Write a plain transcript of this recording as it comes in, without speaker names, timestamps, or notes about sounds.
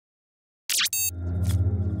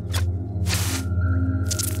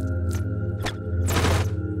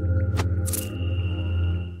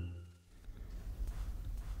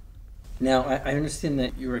Now, I understand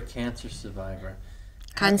that you're a cancer survivor.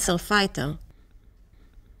 Cancer fighter.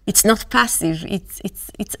 It's not passive,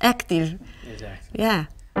 it's active. Exactly. Yeah.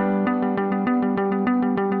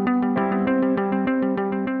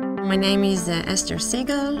 My name is Ester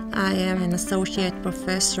Segal. I am an associate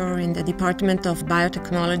professor in the Department of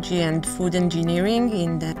Biotechnology and Food Engineering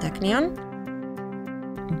in the Technion.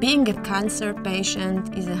 Being a cancer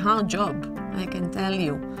patient is a hard job, I can tell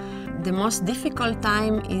you. The most difficult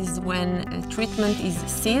time is when a treatment is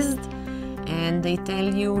ceased and they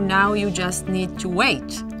tell you now you just need to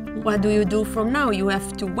wait. What do you do from now? You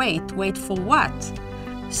have to wait. Wait for what?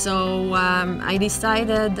 So I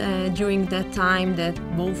decided during that time that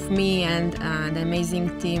both me and the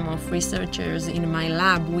amazing team of researchers in my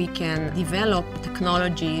lab, we can develop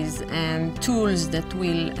technologies and tools that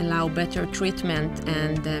will allow better treatment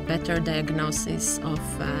and better diagnosis of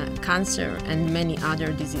cancer and many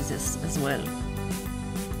other diseases as well.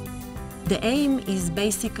 The aim is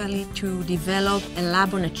basically to develop a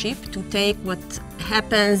lab on a chip, to take what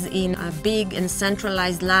happens in a big and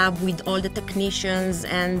centralized lab with all the technicians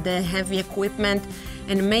and the heavy equipment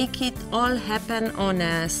and make it all happen on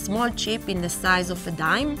a small chip in the size of a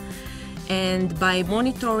dime. And by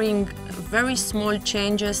monitoring very small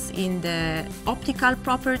changes in the optical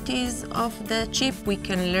properties of the chip, we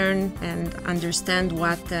can learn and understand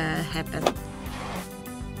what happened.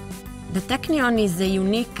 The Technion is a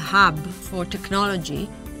unique hub for technology.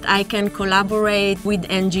 I can collaborate with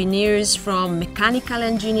engineers from mechanical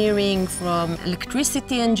engineering, from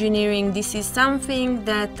electricity engineering. This is something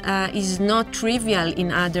that is not trivial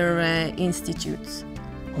in other institutes.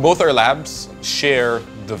 Both our labs share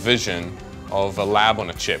the vision of a lab on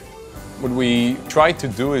a chip. What we try to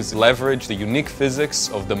do is leverage the unique physics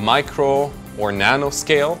of the micro or nano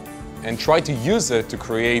scale and try to use it to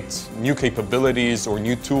create new capabilities or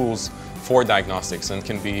new tools for diagnostics, and it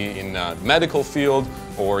can be in the medical field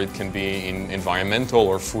or it can be in environmental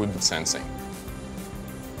or food sensing.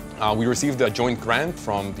 We received a joint grant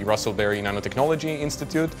from the Russell Berrie Nanotechnology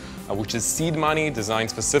Institute, which is seed money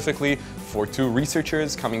designed specifically for two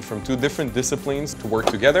researchers coming from two different disciplines to work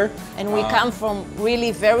together. And we come from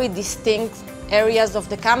really very distinct areas of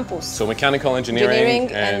the campus. So mechanical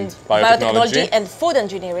engineering and biotechnology and food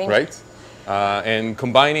engineering. Right. And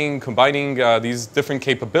combining these different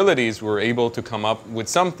capabilities, we were able to come up with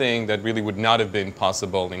something that really would not have been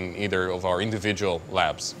possible in either of our individual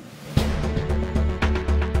labs.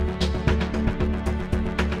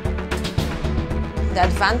 The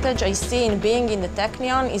advantage I see in being in the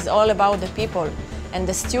Technion is all about the people and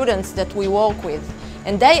the students that we work with.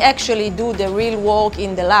 And they actually do the real work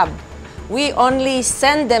in the lab. We only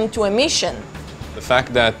send them to a mission. The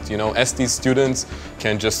fact that, ST students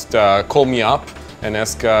can just call me up and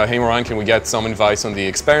ask, hey Moran, can we get some advice on the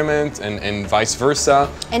experiment, and vice versa.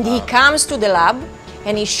 And he comes to the lab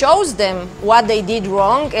and he shows them what they did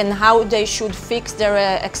wrong and how they should fix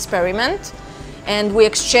their experiment. And we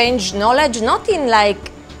exchange knowledge, not in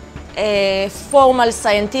like a formal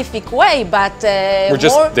scientific way, but we're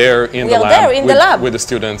just there in the lab with the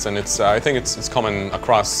students, and I think it's common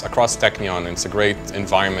across Technion. It's a great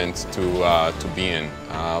environment to be in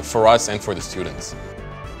for us and for the students.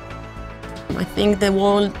 I think the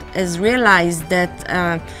world has realized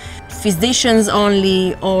that physicians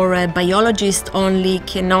only or biologists only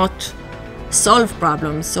cannot solve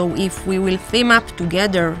problems. So if we will team up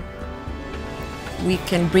together, we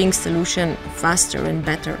can bring solutions faster and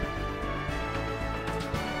better.